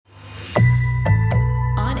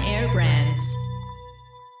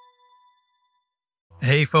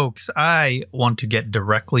Hey, folks, I want to get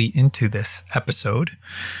directly into this episode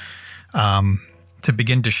to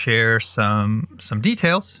begin to share some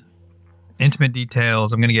details, intimate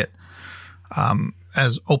details. I'm going to get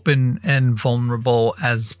as open and vulnerable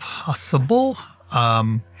as possible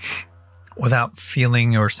without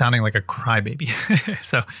feeling or sounding like a crybaby.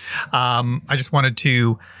 So I just wanted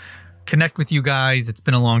to connect with you guys. It's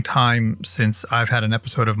been a long time since I've had an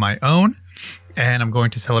episode of my own. And I'm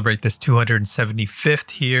going to celebrate this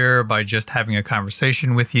 275th here by just having a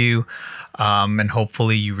conversation with you. And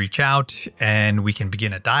hopefully you reach out and we can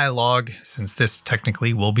begin a dialogue, since this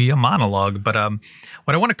technically will be a monologue. But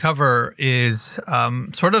what I want to cover is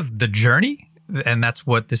sort of the journey. And that's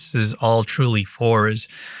what this is all truly for, is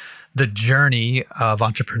the journey of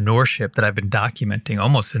entrepreneurship that I've been documenting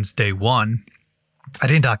almost since day one. I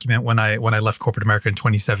didn't document when I left corporate America in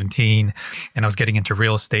 2017 and I was getting into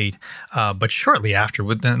real estate. But shortly after,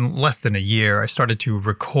 within less than a year, I started to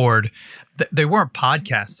record. They weren't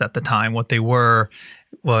podcasts at the time. What they were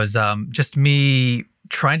was just me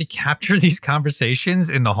trying to capture these conversations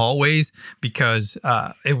in the hallways, because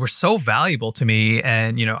it were so valuable to me.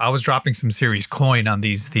 And, you know, I was dropping some serious coin on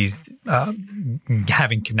these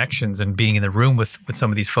having connections and being in the room with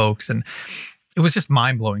some of these folks. And it was just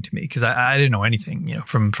mind blowing to me, because I didn't know anything, you know,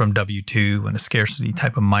 from W-2 and a scarcity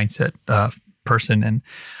type of mindset person. And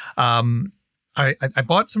I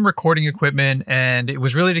bought some recording equipment, and it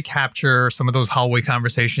was really to capture some of those hallway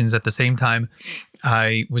conversations. At the same time,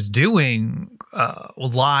 I was doing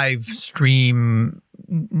live stream,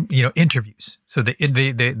 you know, interviews. So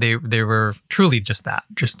they were truly just that,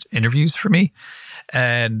 just interviews for me.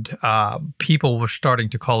 And people were starting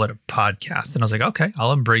to call it a podcast. And I was like, okay,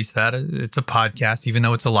 I'll embrace that. It's a podcast, even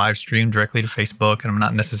though it's a live stream directly to Facebook. And I'm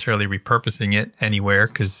not necessarily repurposing it anywhere,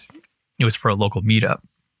 because it was for a local meetup,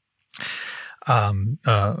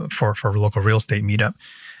 for a local real estate meetup.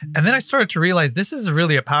 And then I started to realize this is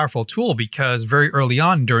really a powerful tool, because very early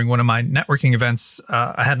on during one of my networking events,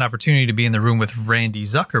 I had an opportunity to be in the room with Randy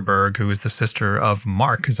Zuckerberg, who is the sister of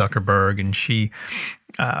Mark Zuckerberg. And she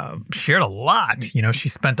shared a lot. You know, she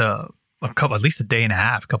spent at least a day and a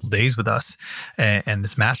half, a couple of days with us and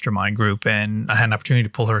this mastermind group. And I had an opportunity to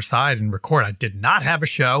pull her aside and record. I did not have a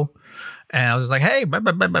show. And I was just like, hey, blah,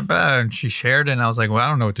 blah, blah, blah, blah. And she shared it. And I was like, well, I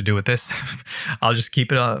don't know what to do with this. I'll just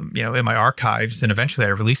keep it, you know, in my archives. And eventually I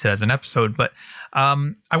released it as an episode. But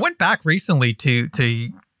I went back recently to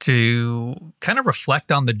kind of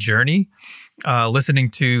reflect on the journey,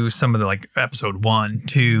 listening to some of the like episode 1,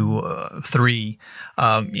 2, 3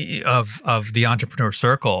 of the Entrepreneur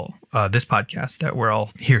Circle, this podcast that we're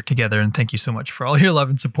all here together. And thank you so much for all your love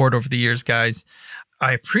and support over the years, guys.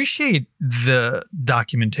 I appreciate the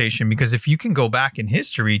documentation, because if you can go back in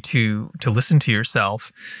history to listen to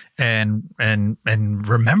yourself and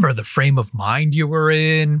remember the frame of mind you were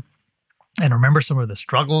in, and remember some of the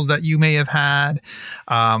struggles that you may have had.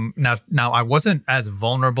 Now I wasn't as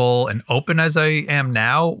vulnerable and open as I am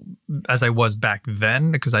now as I was back then,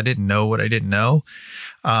 because I didn't know what I didn't know,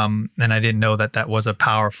 and I didn't know that was a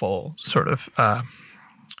powerful sort of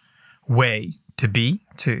way to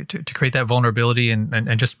create that vulnerability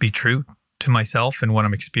and just be true to myself and what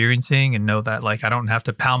I'm experiencing, and know that like I don't have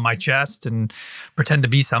to pound my chest and pretend to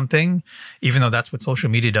be something, even though that's what social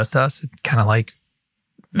media does to us. It kind of like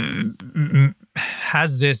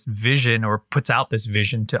has this vision, or puts out this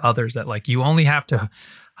vision to others, that like you only have to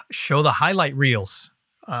show the highlight reels,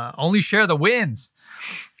 only share the wins.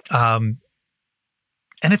 And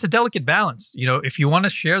it's a delicate balance. You know, if you want to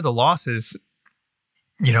share the losses,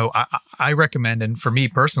 you know, I recommend, and for me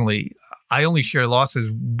personally, I only share losses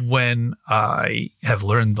when I have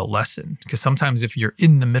learned the lesson. Because sometimes if you're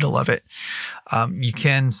in the middle of it, you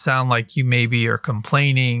can sound like you maybe are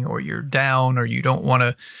complaining, or you're down, or you don't want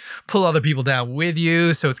to pull other people down with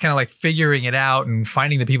you. So it's kind of like figuring it out and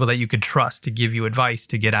finding the people that you could trust to give you advice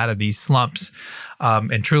to get out of these slumps.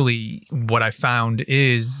 And truly what I found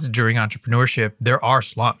is, during entrepreneurship, there are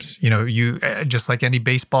slumps. You know, you just like any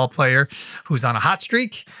baseball player who's on a hot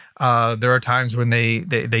streak, there are times when they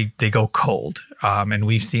go cold. And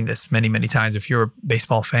we've seen this many, many times. If you're a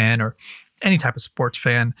baseball fan or any type of sports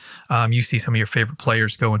fan, you see some of your favorite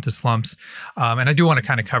players go into slumps. And I do want to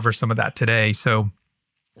kind of cover some of that today. So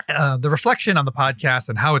the reflection on the podcast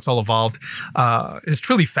and how it's all evolved is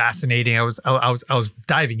truly fascinating. I was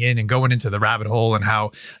diving in and going into the rabbit hole and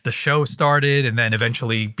how the show started, and then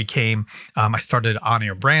eventually became. I started On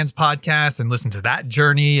Air Brands podcast and listened to that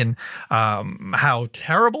journey and how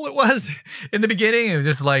terrible it was in the beginning. It was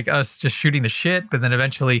just like us just shooting the shit, but then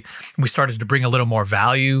eventually we started to bring a little more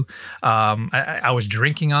value. I was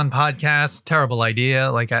drinking on podcasts. Terrible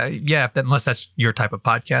idea. Like, unless that's your type of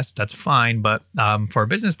podcast, that's fine. But for a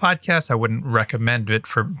business podcast, I wouldn't recommend it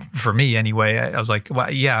for me anyway. I was like,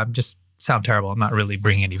 well, yeah, I'm just sound terrible. I'm not really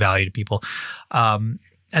bringing any value to people.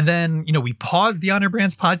 And then, we paused the On Air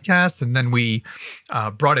Brands podcast, and then we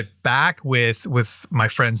brought it back with my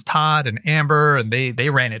friends Todd and Amber, and they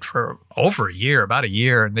ran it for over a year, about a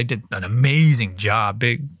year, and they did an amazing job.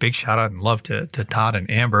 Big shout out and love to Todd and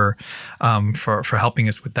Amber for helping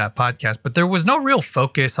us with that podcast. But there was no real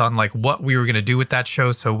focus on like what we were going to do with that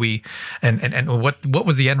show. So we and what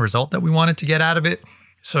was the end result that we wanted to get out of it.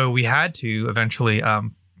 So we had to eventually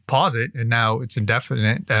pause it, and now it's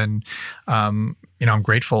indefinite. And I'm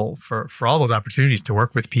grateful for all those opportunities to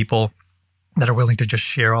work with people that are willing to just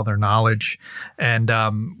share all their knowledge. And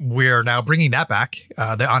we're now bringing that back.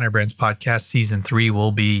 The On Air Brands podcast season 3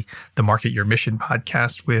 will be the Market Your Mission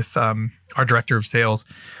podcast with our director of sales,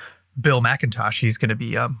 Bill McIntosh. He's going to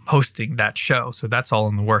be hosting that show. So that's all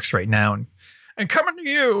in the works right now. And coming to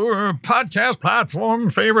you, podcast platform,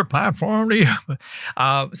 favorite platform to you.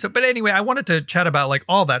 But anyway, I wanted to chat about like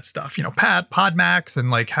all that stuff, Podmax and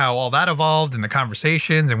like how all that evolved and the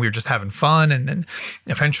conversations, and we were just having fun. And then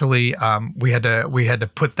eventually we had to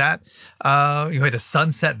put that, we had to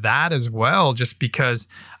sunset that as well, just because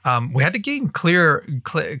we had to gain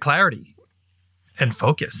clarity and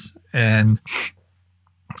focus. And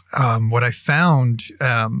what I found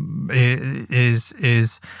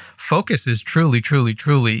is focus is truly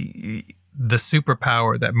the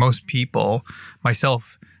superpower that most people,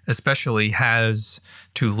 myself especially, has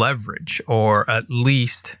to leverage, or at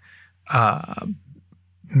least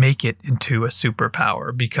make it into a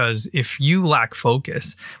superpower. Because if you lack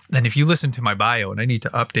focus, then if you listen to my bio, and I need to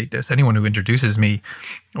update this, anyone who introduces me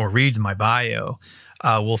or reads my bio,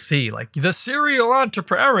 we'll see like the serial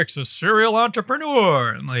entrepreneur. Erik's a serial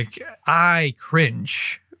entrepreneur. And like, I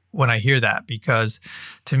cringe when I hear that, because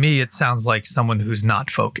to me, it sounds like someone who's not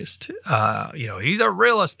focused. He's a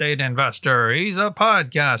real estate investor. He's a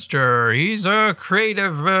podcaster. He's a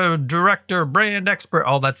creative director, brand expert,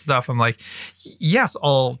 all that stuff. I'm like, yes,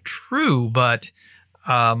 all true, but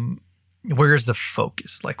where's the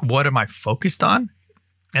focus? Like, what am I focused on?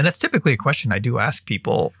 And that's typically a question I do ask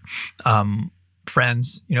people,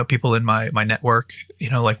 friends, people in my network,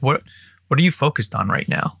 like what are you focused on right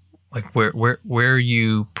now? Like where are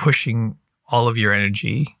you pushing all of your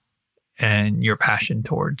energy and your passion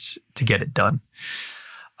towards to get it done?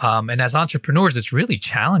 And as entrepreneurs, it's really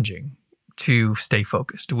challenging to stay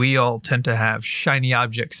focused. We all tend to have shiny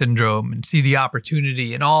object syndrome and see the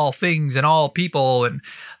opportunity in all things and all people. And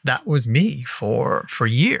that was me for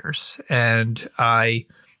years. And I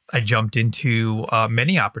jumped into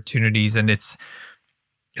many opportunities, and it's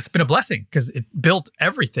been a blessing because it built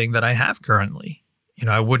everything that I have currently.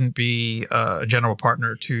 I wouldn't be a general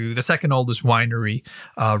partner to the second oldest winery,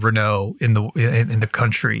 Renault, in the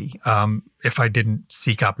country, if I didn't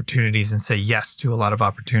seek opportunities and say yes to a lot of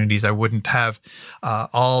opportunities. I wouldn't have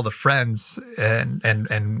all the friends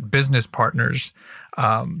and business partners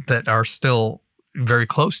that are still very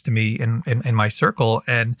close to me in my circle.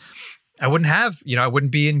 And I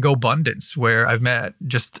wouldn't be in GoBundance, where I've met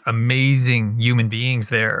just amazing human beings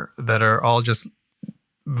there that are all just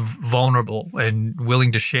vulnerable and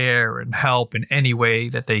willing to share and help in any way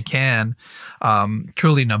that they can.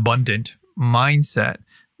 Truly an abundant mindset,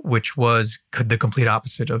 which was the complete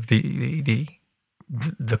opposite of the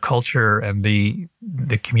culture and the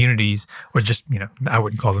communities, or just, I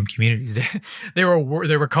wouldn't call them communities. They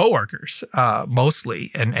were coworkers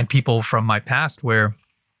mostly, and people from my past where,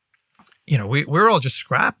 we're all just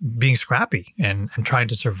being scrappy and trying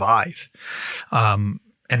to survive.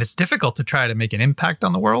 And it's difficult to try to make an impact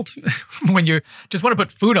on the world when you just want to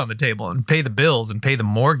put food on the table and pay the bills and pay the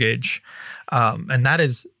mortgage. And that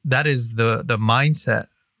is the mindset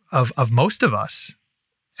of most of us.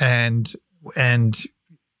 And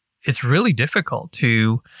it's really difficult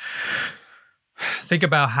to think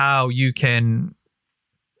about how you can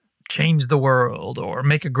change the world or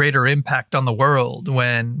make a greater impact on the world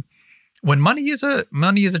when money is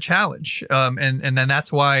a challenge. And then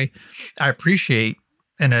that's why I appreciate.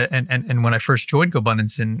 And when I first joined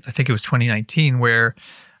GoBundance in, I think it was 2019, where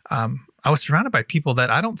I was surrounded by people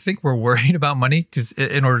that I don't think were worried about money, because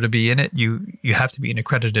in order to be in it, you have to be an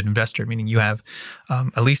accredited investor, meaning you have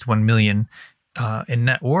at least 1 million in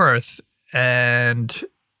net worth. And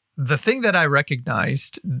the thing that I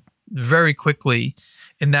recognized very quickly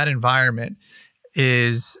in that environment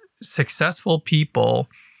is successful people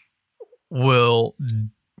will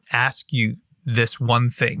ask you this one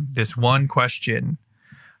thing, this one question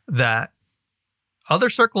that other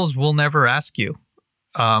circles will never ask you,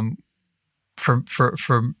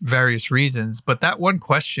 for various reasons. But that one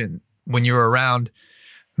question, when you're around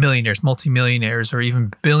millionaires, multimillionaires, or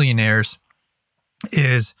even billionaires,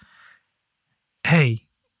 is, hey,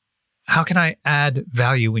 how can I add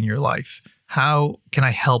value in your life? How can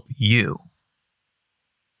I help you?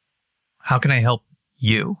 How can I help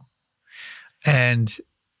you? And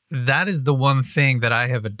that is the one thing that I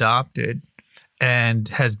have adopted and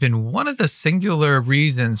has been one of the singular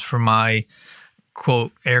reasons for my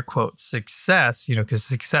quote, air quote, success, because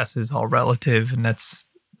success is all relative, and that's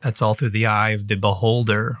all through the eye of the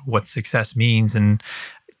beholder, what success means. And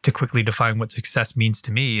to quickly define what success means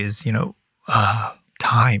to me is,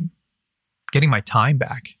 time, getting my time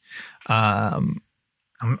back. I'm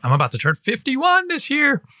about to turn 51 this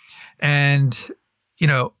year. And,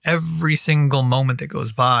 every single moment that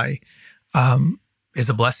goes by is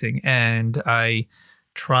a blessing. And I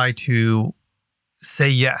try to say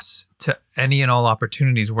yes to any and all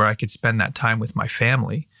opportunities where I could spend that time with my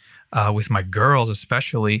family, with my girls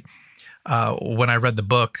especially. When I read the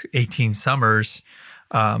book 18 Summers,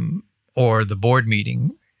 or The Board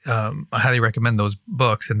Meeting, I highly recommend those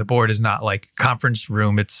books. And The Board is not like conference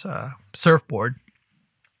room, it's surfboard.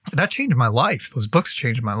 That changed my life. Those books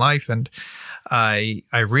changed my life. And I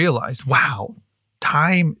realized, wow,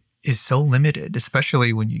 time is so limited,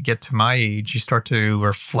 especially when you get to my age. You start to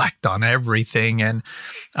reflect on everything. And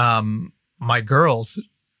my girls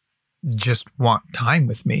just want time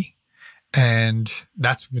with me. And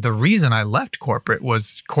that's the reason I left corporate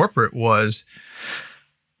was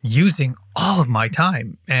using all of my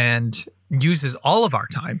time and uses all of our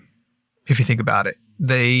time. If you think about it,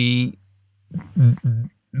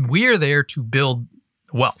 we are there to build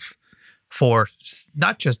wealth for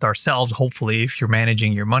not just ourselves, hopefully, if you're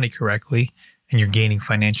managing your money correctly and you're gaining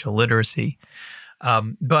financial literacy,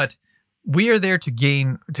 but we are there to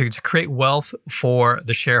create wealth for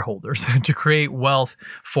the shareholders, to create wealth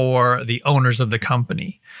for the owners of the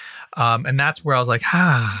company. And that's where I was like,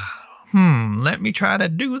 let me try to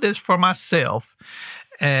do this for myself.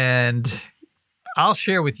 And I'll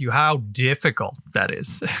share with you how difficult that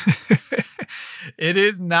is. It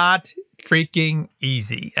is not freaking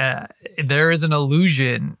easy. There is an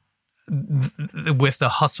illusion with the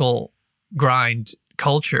hustle grind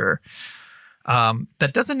culture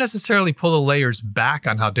that doesn't necessarily pull the layers back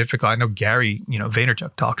on how difficult. I know Gary,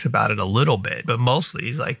 Vaynerchuk talks about it a little bit, but mostly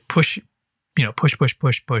he's like push.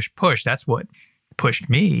 That's what pushed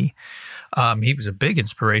me. He was a big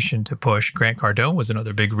inspiration to push. Grant Cardone was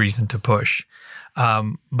another big reason to push.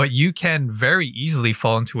 But you can very easily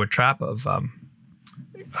fall into a trap of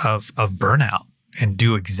burnout and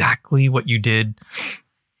do exactly what you did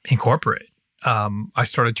in corporate. I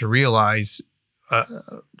started to realize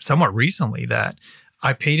somewhat recently that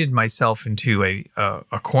I painted myself into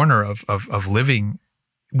a corner of living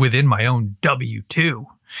within my own W-2.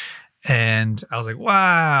 And I was like,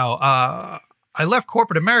 wow, I left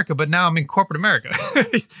corporate America, but now I'm in corporate America.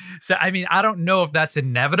 So, I don't know if that's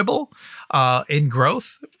inevitable in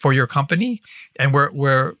growth for your company. And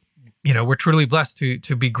we're truly blessed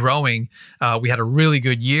to be growing. We had a really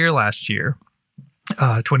good year last year,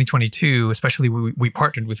 2022, especially we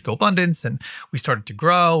partnered with GoBundance and we started to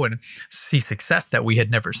grow and see success that we had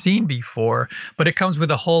never seen before. But it comes with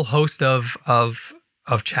a whole host of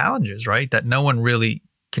challenges, right? That no one really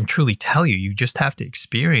can truly tell you. You just have to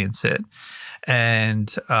experience it. And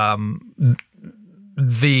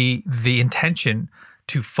the intention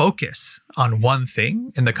to focus on one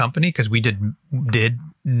thing in the company, because we did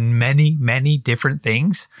many different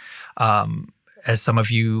things. As some of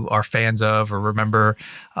you are fans of or remember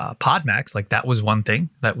PodMax, like that was one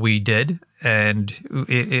thing that we did. And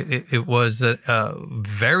it was a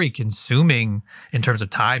very consuming in terms of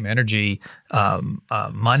time, energy,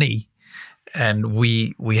 money. And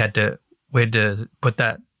we had to put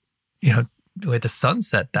that, we had to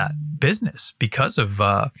sunset that business because of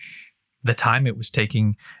the time it was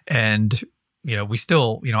taking. And we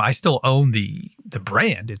still, I still own the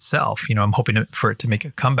brand itself. I'm hoping for it to make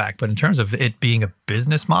a comeback. But in terms of it being a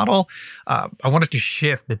business model, I wanted to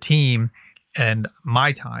shift the team and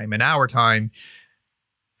my time and our time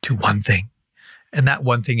to one thing. And that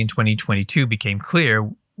one thing in 2022 became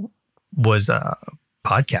clear was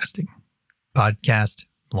podcasting. podcast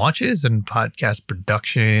launches and podcast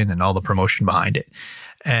production and all the promotion behind it.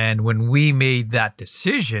 And when we made that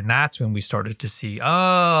decision, that's when we started to see,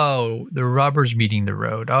 oh, the rubber's meeting the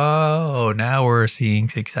road. Oh, now we're seeing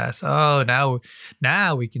success. Oh,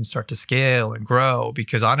 now we can start to scale and grow,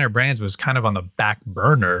 because On Air Brands was kind of on the back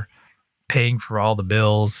burner, paying for all the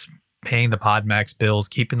bills, paying the PodMax bills,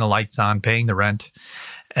 keeping the lights on, paying the rent.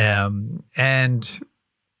 And,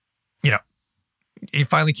 you know, it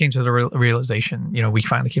finally came to the realization, we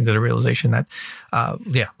finally came to the realization that,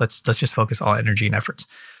 let's just focus all energy and efforts.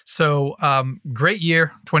 So great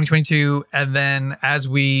year, 2022. And then as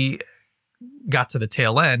we got to the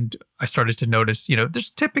tail end, I started to notice,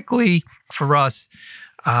 there's typically for us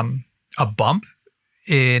a bump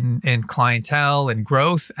in clientele and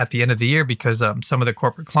growth at the end of the year, because some of the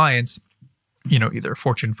corporate clients, either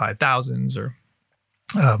Fortune 5000s or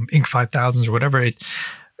Inc. 5000s or whatever,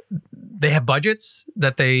 they have budgets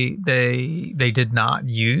that they did not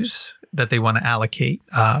use, that they want to allocate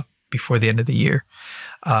before the end of the year.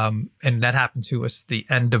 And that happened to us the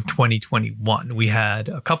end of 2021. We had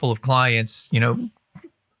a couple of clients,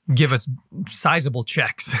 give us sizable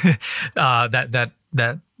checks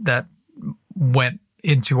that went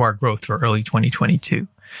into our growth for early 2022.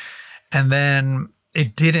 And then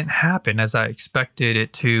it didn't happen as I expected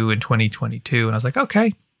it to in 2022. And I was like,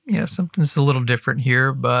 okay, something's a little different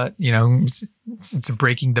here, but, it's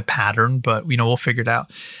breaking the pattern, but, we'll figure it out.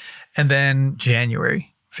 And then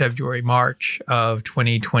January, February, March of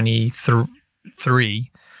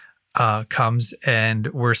 2023 comes, and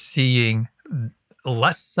we're seeing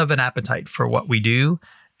less of an appetite for what we do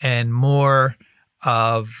and more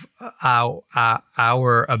of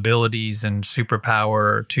our abilities and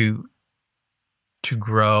superpower to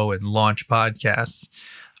grow and launch podcasts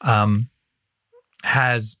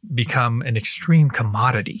has become an extreme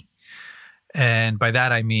commodity. And by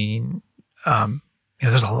that, I mean,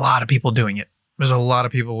 there's a lot of people doing it. There's a lot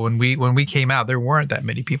of people. When we came out, there weren't that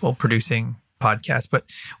many people producing podcasts, but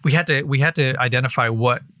we had to identify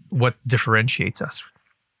what differentiates us.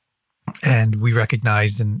 And we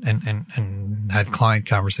recognized and had client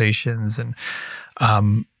conversations, and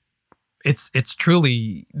it's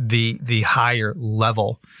truly the higher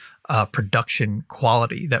level production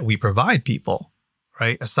quality that we provide people.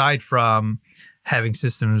 Right? Aside from having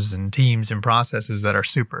systems and teams and processes that are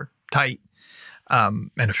super tight and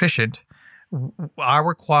efficient,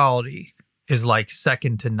 our quality is like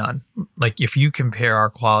second to none. Like if you compare our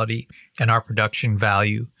quality and our production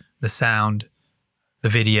value, the sound, the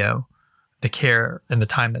video, the care, and the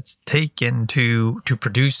time that's taken to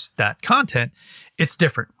produce that content, it's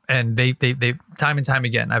different. And they time and time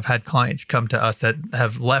again, I've had clients come to us that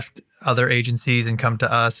have left other agencies and come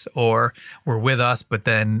to us, or were with us, but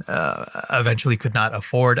then eventually could not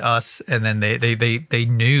afford us, and then they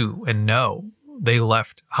knew and know they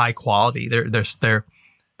left high quality. They're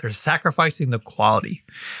sacrificing the quality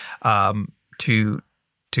to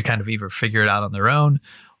kind of either figure it out on their own,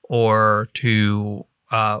 or to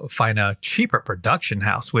find a cheaper production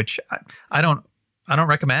house, which I don't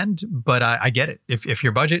recommend, but I get it. If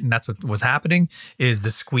your budget, and that's what was happening, is the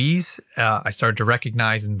squeeze, I started to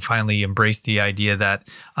recognize and finally embrace the idea that,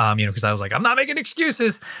 because I was like, I'm not making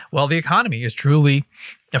excuses. Well, the economy is truly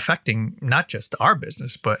affecting not just our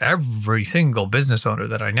business, but every single business owner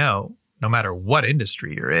that I know, no matter what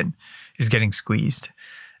industry you're in, is getting squeezed.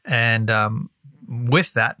 And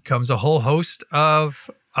with that comes a whole host of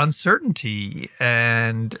uncertainty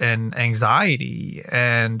and anxiety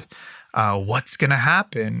and what's going to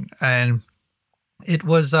happen. And it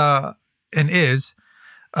was and is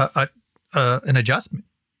an adjustment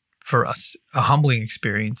for us, a humbling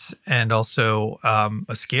experience, and also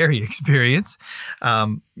a scary experience.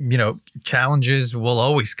 Challenges will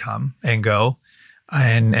always come and go,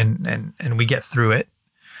 and we get through it.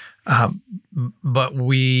 But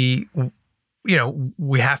we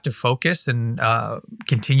have to focus and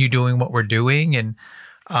continue doing what we're doing, and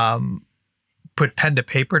put pen to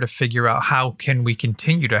paper to figure out how can we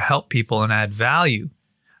continue to help people and add value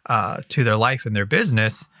to their life and their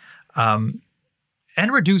business, and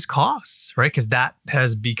reduce costs, right? Because that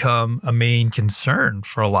has become a main concern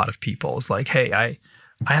for a lot of people. It's like, hey, I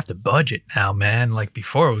have to budget now, man. Like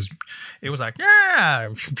before it was like,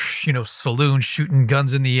 saloon shooting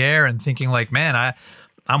guns in the air and thinking like, man,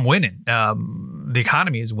 I'm winning. The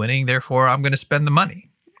economy is winning, therefore I'm going to spend the money.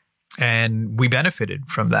 And we benefited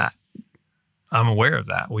from that. I'm aware of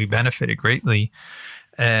that. We benefited greatly.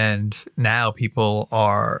 And now people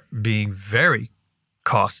are being very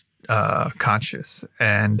cost conscious.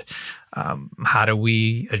 And how do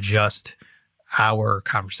we adjust our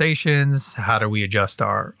conversations? How do we adjust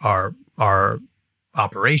our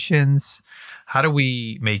operations? How do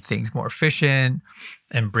we make things more efficient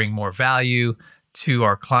and bring more value to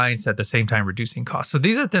our clients at the same time reducing costs? So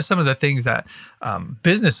these are some of the things that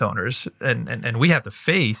business owners and we have to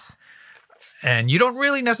face. And you don't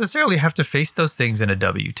really necessarily have to face those things in a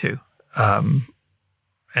W-2.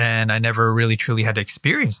 And I never really truly had to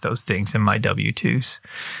experience those things in my W-2s,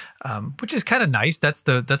 which is kind of nice. That's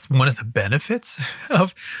one of the benefits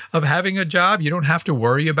of having a job. You don't have to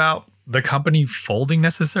worry about the company folding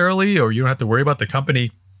necessarily, or you don't have to worry about the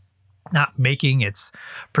company not making its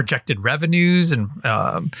projected revenues. And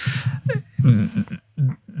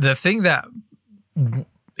the thing that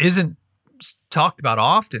isn't talked about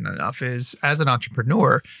often enough is, as an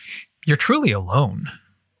entrepreneur, you're truly alone.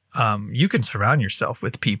 You can surround yourself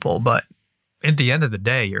with people, but at the end of the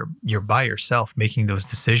day, you're by yourself making those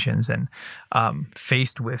decisions and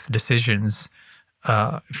faced with decisions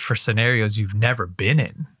for scenarios you've never been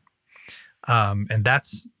in, and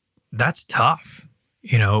that's tough.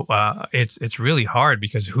 It's really hard,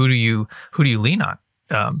 because who do you lean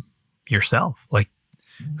on? Yourself. Like,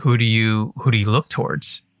 who do you look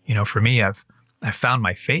towards? For me, I've found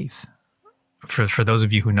my faith. For those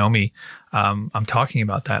of you who know me, I'm talking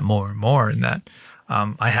about that more and more, and that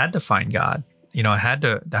I had to find God. I had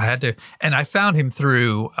to, and I found him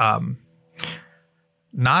through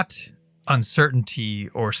not uncertainty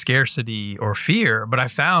or scarcity or fear, but I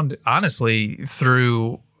found, honestly,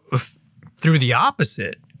 through the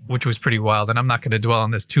opposite, which was pretty wild. And I'm not going to dwell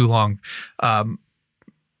on this too long,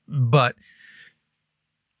 but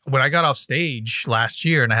when I got off stage last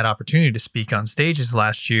year, and I had opportunity to speak on stages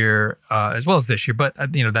last year, as well as this year, but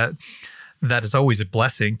that is always a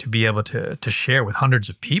blessing to be able to share with hundreds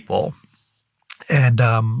of people. And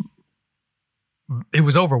it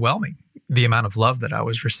was overwhelming, the amount of love that I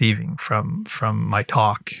was receiving from my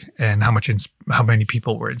talk, and how many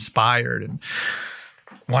people were inspired and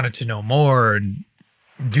wanted to know more and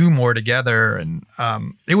do more together. And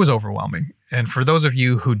it was overwhelming. And for those of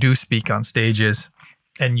you who do speak on stages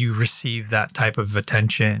and you receive that type of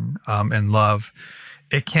attention and love,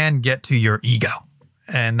 it can get to your ego.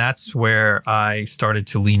 And that's where I started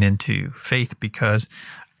to lean into faith, because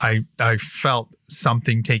I felt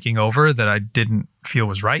something taking over that I didn't feel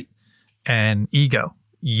was right. And ego,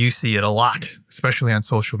 you see it a lot, especially on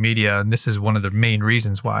social media. And this is one of the main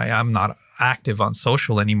reasons why I'm not active on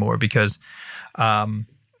social anymore, because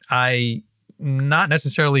I, not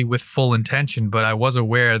necessarily with full intention, but I was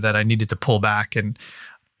aware that I needed to pull back and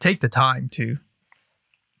take the time to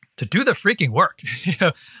do the freaking work.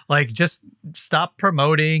 Like, just stop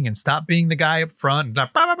promoting and stop being the guy up front.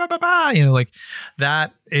 Like,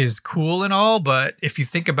 that is cool and all, but if you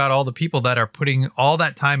think about all the people that are putting all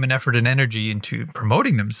that time and effort and energy into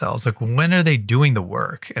promoting themselves, like, when are they doing the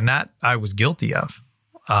work? And that I was guilty of.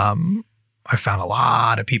 I found a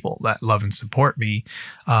lot of people that love and support me,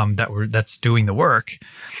 that's doing the work.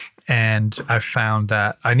 And I found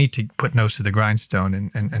that I need to put nose to the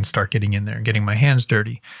grindstone and start getting in there and getting my hands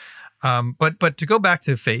dirty. But to go back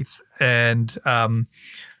to faith and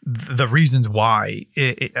the reasons why,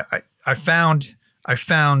 I found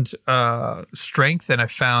strength, and I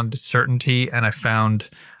found certainty, and I found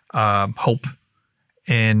hope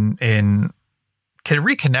in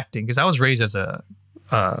reconnecting, because I was raised as a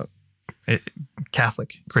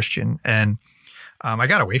Catholic Christian, and I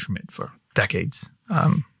got away from it for decades.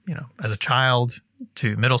 As a child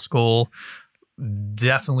to middle school,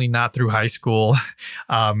 definitely not through high school.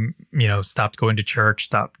 Stopped going to church,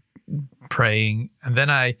 stopped praying. And then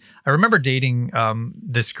I remember dating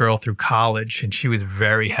this girl through college, and she was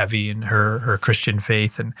very heavy in her Christian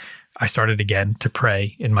faith. And I started again to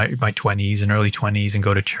pray in my 20s and early 20s, and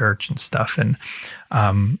go to church and stuff, and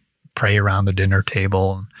pray around the dinner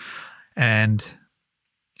table. And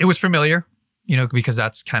it was familiar, because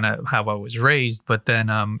that's kind of how I was raised. But then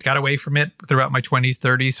got away from it throughout my 20s,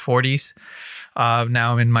 30s, 40s.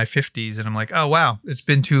 Now I'm in my 50s, and I'm like, oh, wow, it's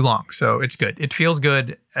been too long. So it's good. It feels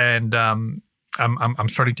good. And I'm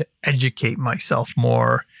starting to educate myself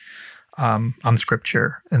more on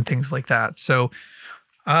scripture and things like that. So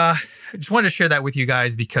I just wanted to share that with you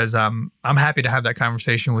guys, because I'm happy to have that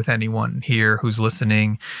conversation with anyone here who's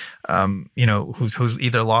listening, who's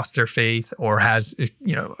either lost their faith or has,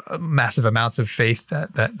 massive amounts of faith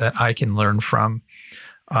that I can learn from.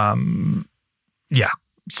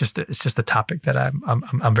 It's just a topic that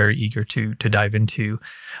I'm very eager to dive into.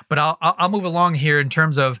 But I'll move along here in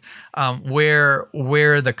terms of where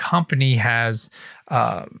the company has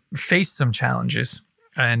faced some challenges,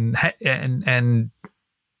 and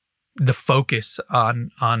the focus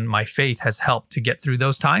on my faith has helped to get through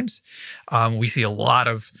those times. We see a lot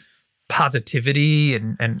of positivity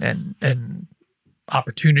and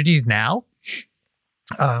opportunities now.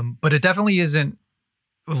 But it definitely isn't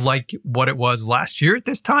like what it was last year at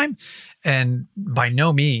this time. And by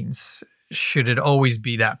no means should it always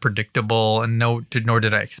be that predictable, and nor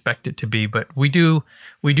did I expect it to be. But we do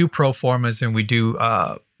pro formas, and we do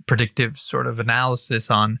predictive sort of analysis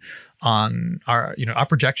on our our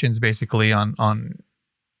projections, basically on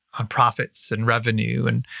profits and revenue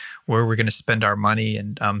and where we're going to spend our money.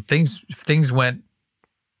 And things went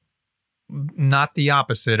not the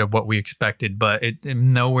opposite of what we expected, but it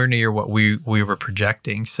nowhere near what we were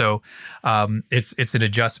projecting. So it's an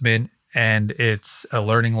adjustment, and it's a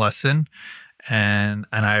learning lesson, and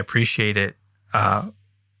I appreciate it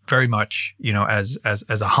very much, as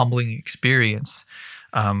a humbling experience.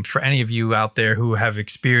 For any of you out there who have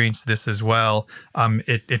experienced this as well,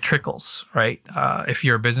 it trickles, right? If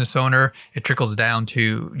you're a business owner, it trickles down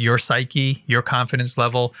to your psyche, your confidence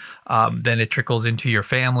level. Then it trickles into your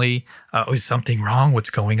family. Is something wrong? What's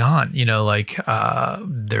going on?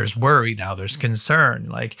 There's worry now. There's concern.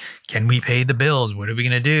 Like, can we pay the bills? What are we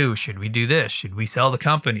going to do? Should we do this? Should we sell the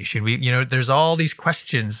company? Should we? There's all these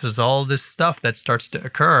questions. There's all this stuff that starts to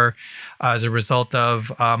occur as a result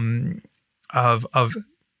of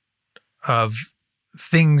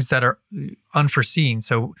things that are unforeseen.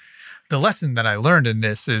 So the lesson that I learned in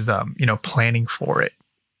this is, planning for it,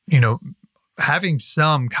 having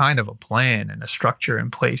some kind of a plan and a structure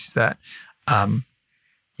in place that,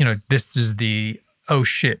 this is the oh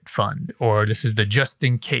shit fund, or this is the just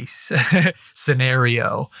in case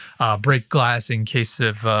scenario, break glass in case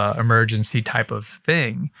of emergency type of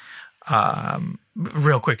thing.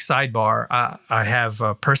 Real quick sidebar. I have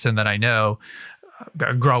a person that I know,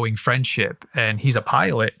 a growing friendship, and he's a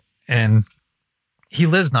pilot, and he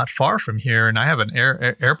lives not far from here. And I have an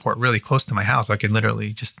airport really close to my house. I can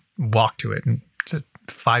literally just walk to it, and it's a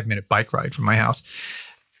 5-minute bike ride from my house.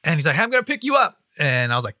 And he's like, "I'm going to pick you up."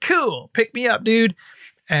 And I was like, "Cool, pick me up, dude."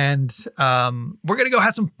 And we're going to go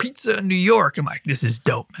have some pizza in New York. I'm like, "This is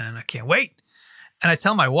dope, man. I can't wait." And I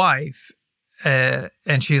tell my wife, and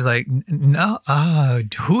she's like, "No,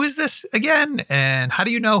 who is this again? And how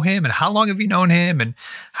do you know him? And how long have you known him? And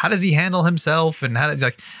how does he handle himself? And how does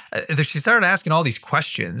she started asking all these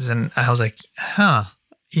questions, and I was like, "Huh,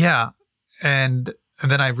 yeah." And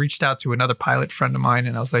then I reached out to another pilot friend of mine,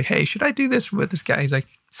 and I was like, "Hey, should I do this with this guy?" He's like,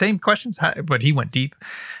 "Same questions," but he went deep.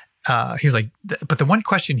 He was like, but the one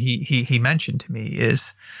question he mentioned to me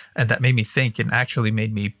is, and that made me think, and actually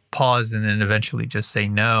made me pause, and then eventually just say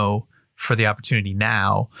no for the opportunity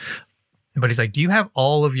now. But he's like, "Do you have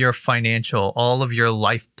all of your all of your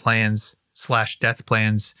life plans / death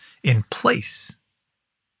plans in place?"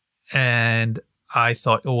 And I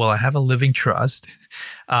thought, oh, well, I have a living trust.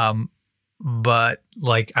 But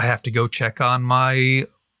like, I have to go check on my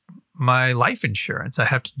life insurance. I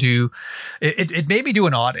have to do, it made me do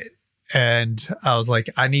an audit. And I was like,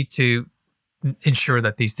 I need to ensure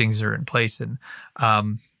that these things are in place. And,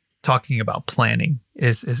 talking about planning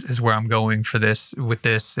is where I'm going for this, with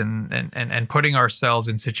this, and putting ourselves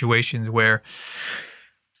in situations where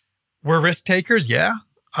we're risk takers, yeah,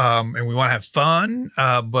 and we want to have fun,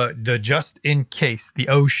 but the just in case, the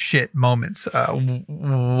oh shit moments,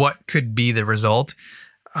 what could be the result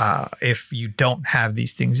if you don't have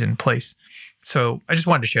these things in place? So I just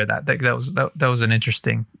wanted to share that. That was an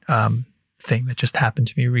interesting thing that just happened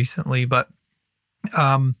to me recently, but.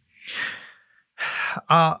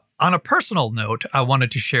 On a personal note, I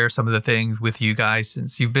wanted to share some of the things with you guys,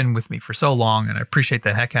 since you've been with me for so long, and I appreciate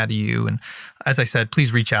the heck out of you. And as I said,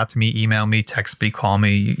 please reach out to me, email me, text me, call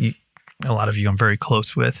me. A lot of you I'm very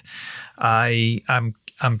close with. I'm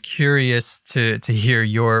curious to hear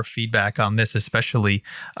your feedback on this, especially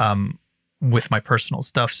with my personal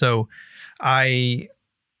stuff. So I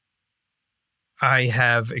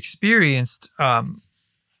have experienced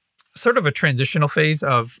sort of a transitional phase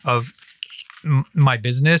of my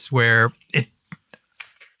business where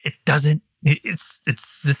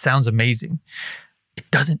this sounds amazing.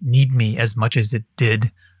 It doesn't need me as much as it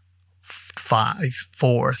did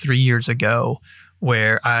 3 years ago,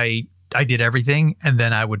 where I did everything, and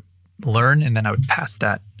then I would learn, and then I would pass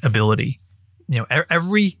that ability.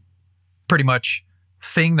 Every pretty much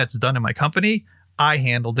thing that's done in my company, I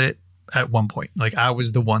handled it at one point. Like, I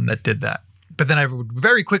was the one that did that. But then I would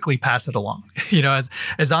very quickly pass it along.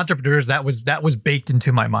 As entrepreneurs, that was baked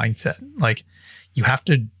into my mindset. Like, you have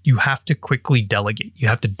to quickly delegate. You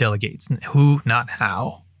have to delegate. It's who, not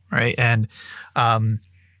how, right? And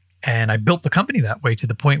I built the company that way, to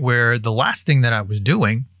the point where the last thing that I was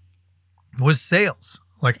doing was sales.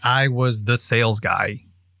 Like, I was the sales guy,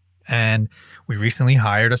 and we recently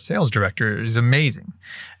hired a sales director. He's amazing.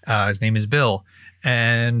 His name is Bill,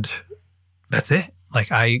 and that's it.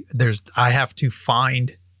 Like I have to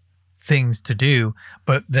find things to do,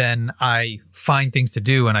 but then I find things to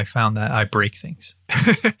do and I found that I break things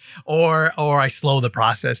or I slow the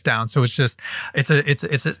process down. So it's just, it's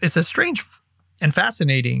a strange and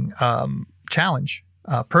fascinating challenge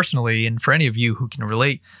personally. And for any of you who can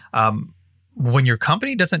relate, when your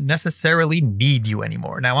company doesn't necessarily need you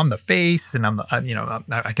anymore. Now I'm the face and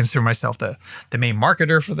I consider myself the main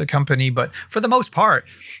marketer for the company, but for the most part,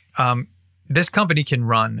 this company can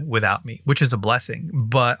run without me, which is a blessing.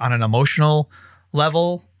 But on an emotional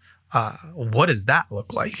level, what does that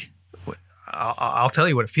look like? I'll tell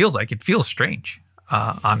you what it feels like. It feels strange,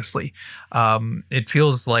 honestly. It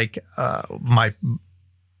feels like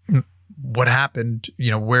what happened,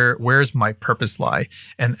 where's my purpose lie?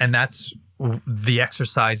 And that's the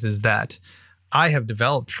exercises that I have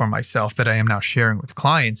developed for myself that I am now sharing with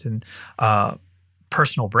clients, and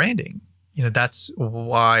personal branding. That's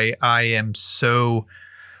why I am so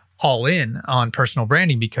all in on personal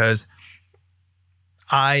branding, because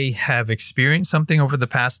I have experienced something over the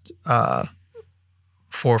past 4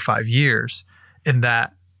 or 5 years in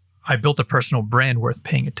that I built a personal brand worth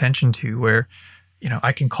paying attention to, where,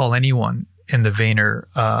 I can call anyone in the Vayner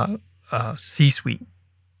C-suite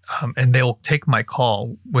and they'll take my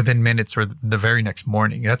call within minutes or the very next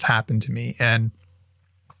morning. That's happened to me. And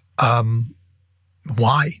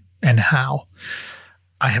why and how?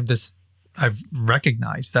 I've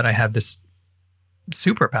recognized that I have this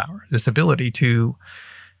superpower, this ability to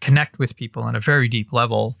connect with people on a very deep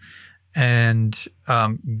level and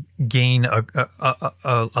gain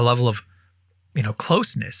a level of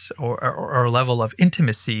closeness or a level of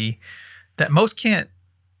intimacy that most can't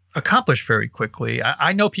accomplish very quickly.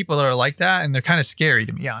 I know people that are like that, and they're kind of scary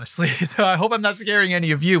to me, honestly. So I hope I'm not scaring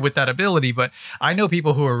any of you with that ability, but I know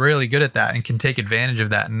people who are really good at that and can take advantage of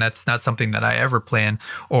that. And that's not something that I ever plan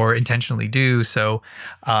or intentionally do. So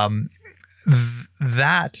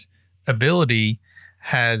that ability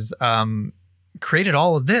has created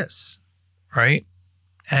all of this, right?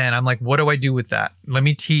 And I'm like, what do I do with that? Let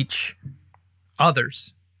me teach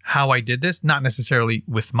others how I did this, not necessarily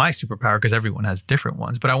with my superpower, because everyone has different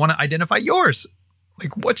ones, but I want to identify yours.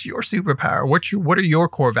 Like, what's your superpower? What are your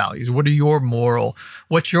core values? What's your moral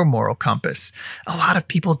compass? A lot of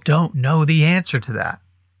people don't know the answer to that,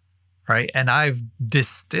 right? And I've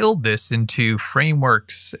distilled this into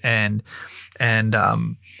frameworks and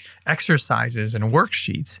exercises and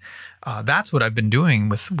worksheets. That's what I've been doing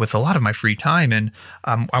with a lot of my free time. And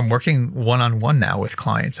I'm working one-on-one now with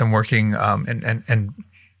clients. I'm working and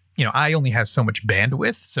I only have so much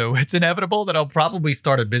bandwidth, so it's inevitable that I'll probably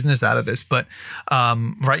start a business out of this. But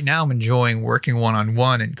right now, I'm enjoying working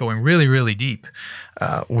one-on-one and going really, really deep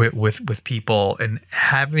with people and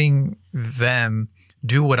having them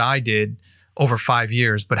do what I did over 5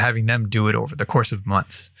 years, but having them do it over the course of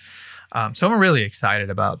months. So I'm really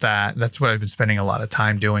excited about that. That's what I've been spending a lot of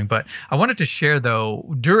time doing. But I wanted to share,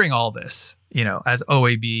 though, during all this, as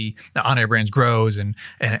OAB, the On Air Brands grows, and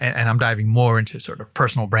I'm diving more into sort of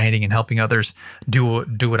personal branding and helping others do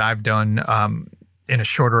what I've done in a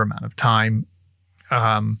shorter amount of time.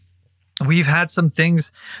 We've had some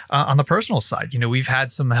things on the personal side. We've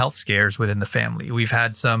had some health scares within the family. We've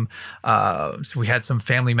had some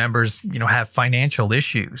family members, have financial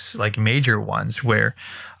issues, like major ones, where,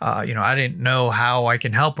 I didn't know how I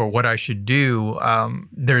can help or what I should do.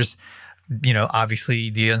 There's, obviously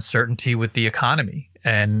the uncertainty with the economy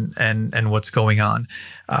and what's going on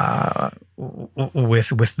with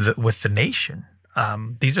the nation.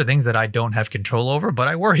 These are things that I don't have control over, but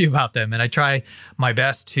I worry about them, and I try my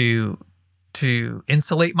best to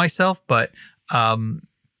insulate myself, but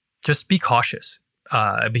just be cautious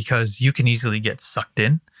because you can easily get sucked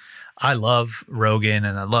in. I love Rogan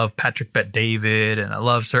and I love Patrick Bet-David and I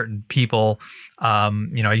love certain people.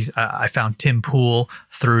 I found Tim Pool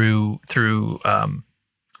through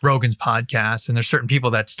Rogan's podcast, and there's certain people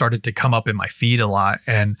that started to come up in my feed a lot.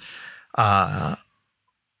 And I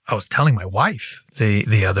was telling my wife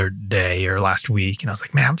the other day or last week, and I was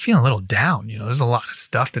like, man, I'm feeling a little down. There's a lot of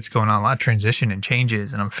stuff that's going on, a lot of transition and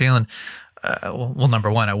changes, and I'm feeling, well, number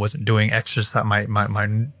one, I wasn't doing exercise,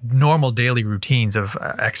 my normal daily routines of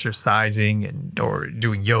exercising or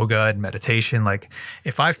doing yoga and meditation. Like,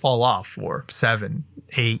 if I fall off for 7,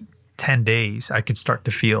 8, 10 days, I could start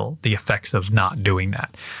to feel the effects of not doing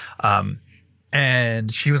that.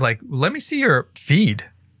 And she was like, let me see your feed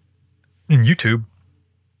in YouTube.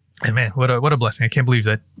 And man, what a blessing. I can't believe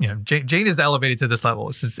that, Jane is elevated to this level.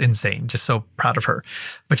 It's insane. Just so proud of her.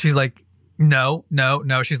 But she's like, no.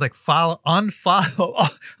 She's like, unfollow.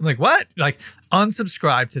 I'm like, what? Like,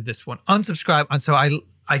 unsubscribe to this one. Unsubscribe. And so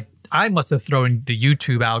I must have thrown the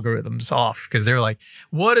YouTube algorithms off because they're like,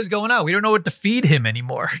 what is going on? We don't know what to feed him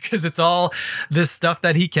anymore because it's all this stuff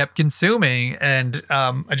that he kept consuming. And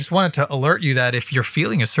I just wanted to alert you that if you're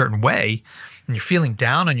feeling a certain way and you're feeling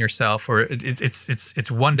down on yourself, or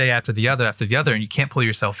it's one day after the other, and you can't pull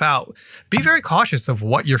yourself out, be very cautious of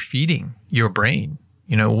what you're feeding your brain.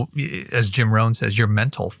 You know, as Jim Rohn says, your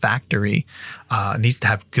mental factory needs to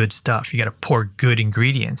have good stuff. You got to pour good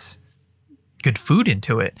ingredients, good food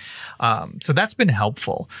into it. So that's been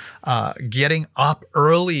helpful. Getting up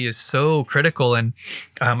early is so critical. And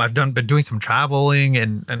I've been doing some traveling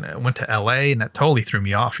and I went to LA and that totally threw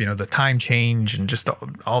me off. You know, the time change and just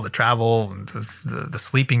all the travel and the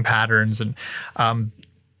sleeping patterns and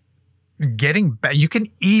getting back. You can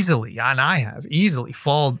easily, and I have easily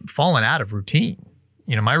fallen out of routine.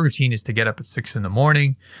 You know, my routine is to get up at 6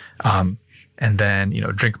 a.m. and then, you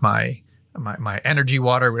know, drink my energy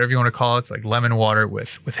water, whatever you want to call it. It's like lemon water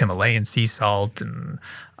with Himalayan sea salt and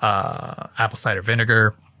apple cider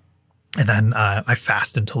vinegar. And then I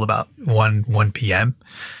fast until about 1 p.m.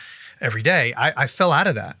 every day. I fell out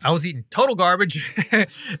of that. I was eating total garbage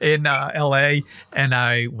in LA and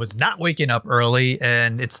I was not waking up early,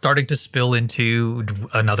 and it's starting to spill into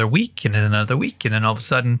another week and then another week. And then all of a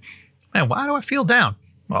sudden, man, why do I feel down?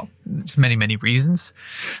 Well, there's many, many reasons.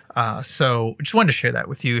 So I just wanted to share that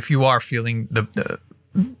with you. If you are feeling the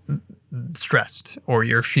stressed or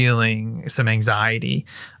you're feeling some anxiety,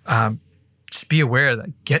 just be aware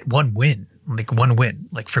that get one win.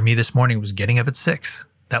 Like for me this morning was getting up at 6.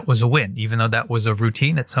 That was a win, even though that was a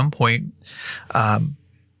routine at some point.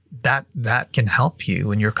 That can help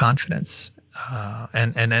you in your confidence.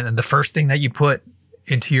 And the first thing that you put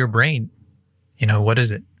into your brain, you know, what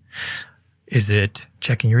is it? Is it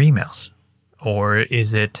checking your emails? Or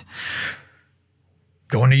is it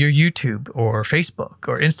going to your YouTube or Facebook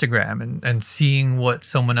or Instagram and seeing what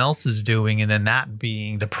someone else is doing, and then that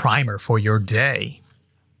being the primer for your day?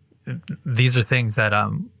 These are things that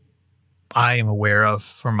I am aware of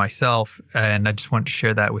for myself, and I just wanted to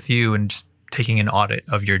share that with you. And just taking an audit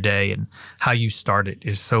of your day and how you start it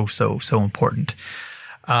is so important.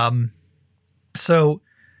 So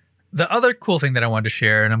the other cool thing that I wanted to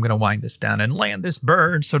share, and I'm going to wind this down and land this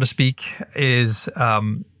bird, so to speak, is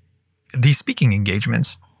these speaking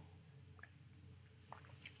engagements.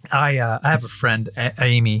 I have a friend,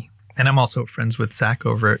 Amy, and I'm also friends with Zach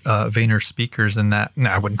over at Vayner Speakers, and that, no,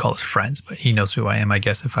 I wouldn't call us friends, but he knows who I am, I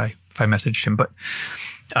guess, if I messaged him. But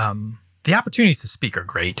the opportunities to speak are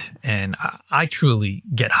great, and I truly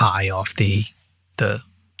get high off the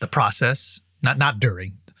process, not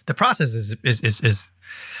during. The process is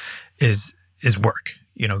work,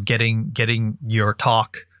 you know, getting your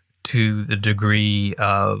talk to the degree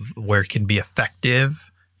of where it can be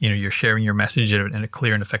effective. You know, you're sharing your message in a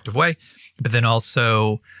clear and effective way, but then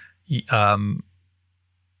also,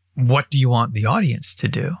 what do you want the audience to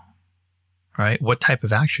do, right? What type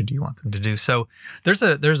of action do you want them to do? So there's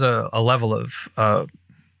a level of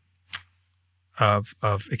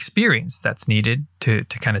experience that's needed to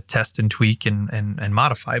kind of test and tweak and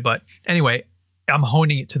modify. But anyway, I'm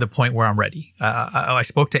honing it to the point where I'm ready. I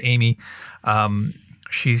spoke to Amy.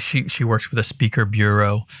 She works with a speaker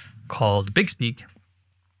bureau called Big Speak.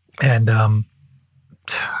 And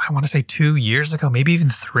I want to say 2 years ago, maybe even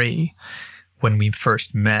 3, when we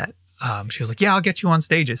first met, she was like, yeah, I'll get you on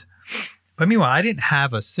stages. But meanwhile, I didn't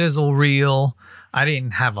have a sizzle reel. I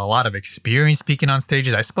didn't have a lot of experience speaking on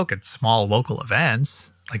stages. I spoke at small local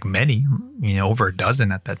events, like many, you know, over a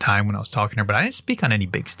dozen at that time when I was talking to her, but I didn't speak on any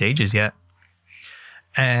big stages yet.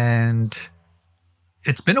 And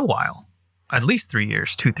it's been a while, at least 3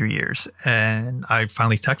 years, 2-3 years. And I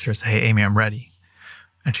finally text her and say, hey, Amy, I'm ready.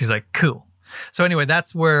 And she's like, cool. So anyway,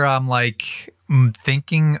 that's where I'm like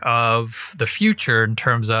thinking of the future in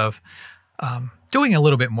terms of doing a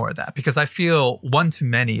little bit more of that, because I feel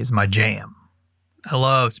one-to-many is my jam. I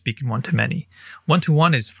love speaking one-to-many.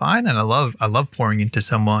 One-to-one is fine, and I love pouring into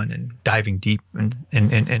someone and diving deep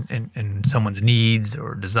in someone's needs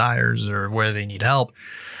or desires or where they need help.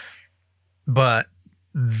 But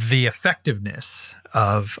the effectiveness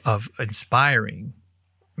of inspiring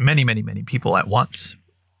many, many, many people at once,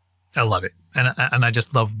 I love it, and I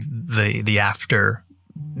just love the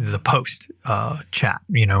post chat,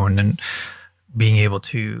 you know, and then being able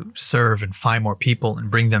to serve and find more people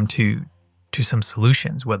and bring them to some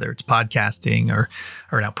solutions, whether it's podcasting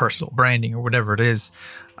or now personal branding or whatever it is,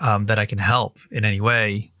 that I can help in any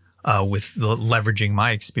way with leveraging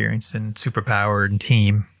my experience and superpower and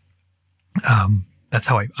team. That's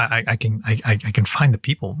how I can find the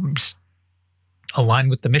people aligned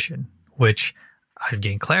with the mission, which I've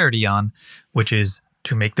gained clarity on, which is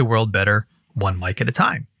to make the world better one mic at a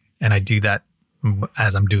time. And I do that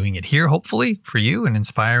as I'm doing it here, hopefully for you, and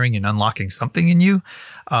inspiring and unlocking something in you.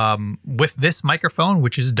 With this microphone,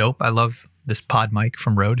 which is dope. I love this pod mic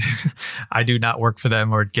from Rode. I do not work for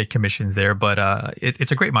them or get commissions there, but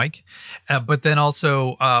it's a great mic. But then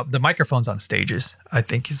also the microphones on stages, I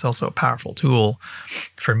think, is also a powerful tool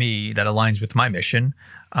for me that aligns with my mission.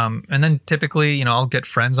 And then typically, I'll get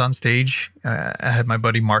friends on stage. I had my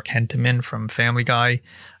buddy Mark Henteman from Family Guy.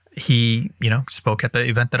 He, spoke at the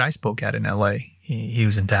event that I spoke at in LA. He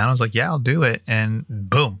was in town. I was like, yeah, I'll do it. And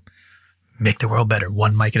boom. Make the world better,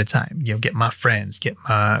 one mic at a time. Get my friends, get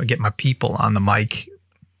my people on the mic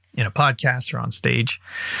in a podcast or on stage.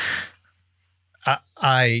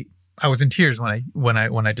 I was in tears when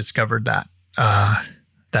I discovered that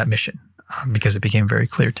mission because it became very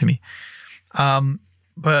clear to me.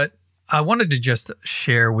 But I wanted to just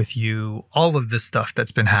share with you all of this stuff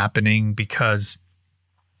that's been happening because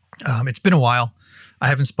it's been a while. I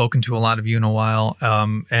haven't spoken to a lot of you in a while,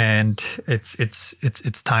 and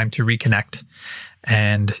it's time to reconnect.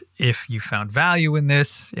 And if you found value in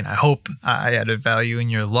this, I hope I added value in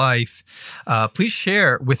your life. Please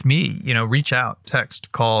share with me. Reach out,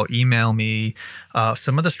 text, call, email me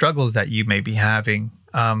some of the struggles that you may be having,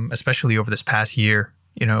 especially over this past year,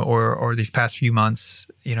 or these past few months.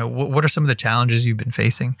 What are some of the challenges you've been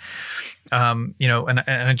facing? And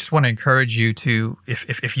I just want to encourage you to,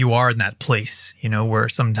 if you are in that place, where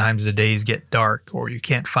sometimes the days get dark or you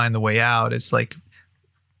can't find the way out, it's like,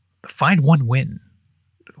 find one win,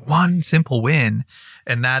 one simple win.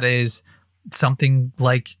 And that is something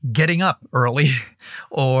like getting up early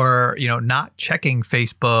or, not checking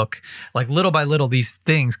Facebook. Like little by little, these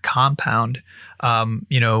things compound.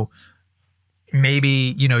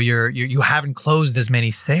 Maybe, you haven't closed as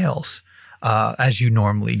many sales as you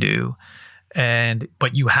normally do.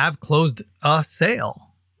 But you have closed a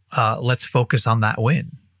sale. Let's focus on that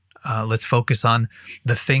win. Let's focus on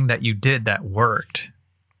the thing that you did that worked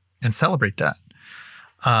and celebrate that.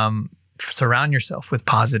 Surround yourself with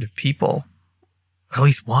positive people. At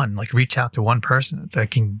least one, reach out to one person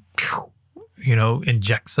that can,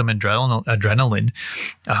 inject some adrenaline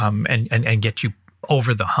and get you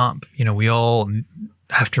over the hump. We all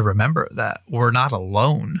have to remember that we're not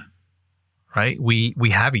alone, right?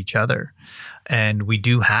 We have each other, and we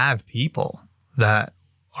do have people that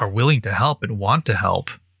are willing to help and want to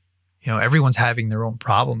help. Everyone's having their own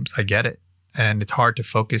problems. I get it. And it's hard to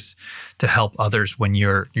focus to help others when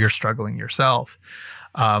you're struggling yourself.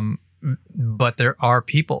 But there are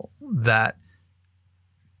people that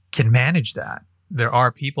can manage that. There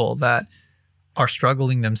are people that are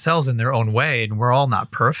struggling themselves in their own way, and we're all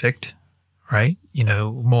not perfect, right?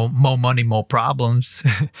 More money, more problems.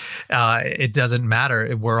 It doesn't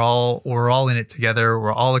matter. We're all in it together.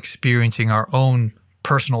 We're all experiencing our own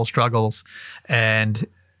personal struggles, and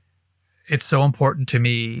it's so important to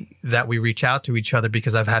me that we reach out to each other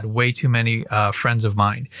because I've had way too many friends of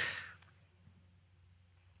mine.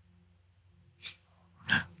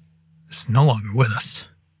 It's no longer with us.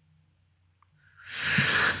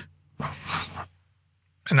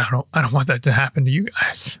 And I don't want that to happen to you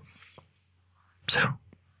guys. So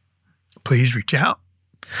please reach out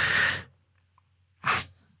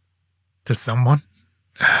to someone.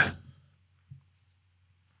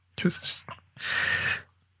 Just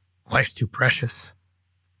life's too precious.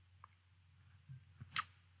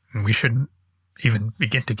 And we shouldn't even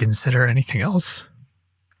begin to consider anything else.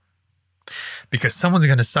 Because someone's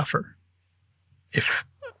going to suffer. If,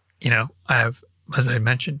 I have, as I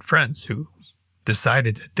mentioned, friends who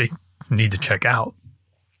decided that they need to check out.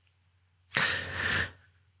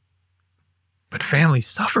 But families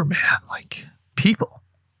suffer, man. People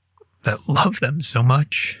that love them so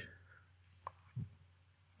much,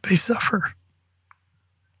 they suffer.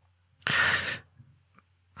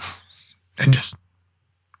 And just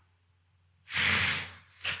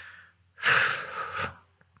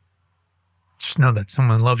know that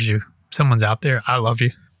someone loves you. Someone's out there. I love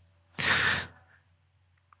you. I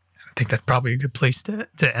think that's probably a good place to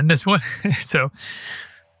end this one. So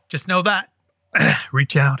just know that.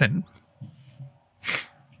 Reach out, and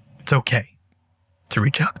it's okay to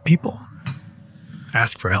reach out to people.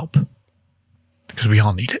 Ask for help because we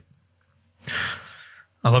all need it.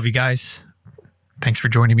 I love you guys. Thanks for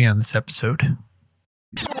joining me on this episode.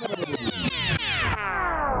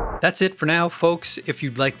 That's it for now, folks. If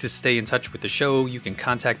you'd like to stay in touch with the show, you can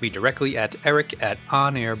contact me directly at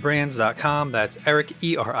Erik@onairbrands.com. That's Erik,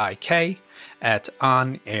 ERIK, at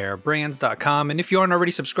onairbrands.com. And if you aren't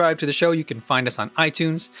already subscribed to the show, you can find us on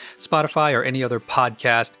iTunes, Spotify, or any other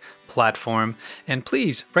podcast platform. And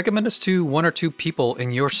please recommend us to 1 or 2 people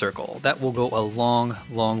in your circle. That will go a long,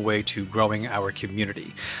 long way to growing our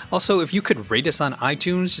community. Also, if you could rate us on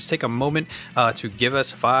iTunes, just take a moment to give us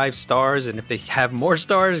 5 stars. And if they have more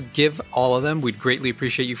stars, give all of them. We'd greatly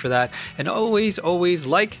appreciate you for that. And always, always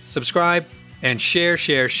like, subscribe, and share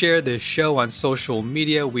this show on social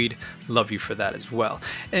media. We'd love you for that as well.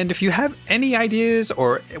 And if you have any ideas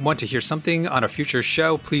or want to hear something on a future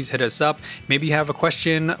show, please hit us up. Maybe you have a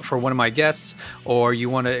question for one of my guests, or you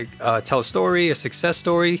want to tell a story, a success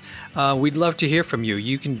story. We'd love to hear from you.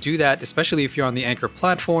 You can do that, especially if you're on the Anchor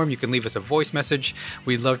platform. You can leave us a voice message.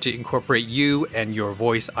 We'd love to incorporate you and your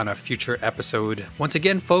voice on a future episode. Once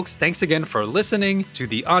again, folks, thanks again for listening to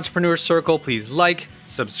the Entrepreneur Circle. Please like,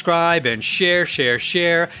 subscribe, and share.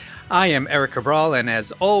 I am Erik Cabral, and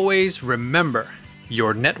as always, remember,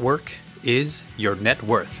 your network is your net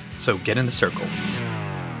worth. So get in the circle.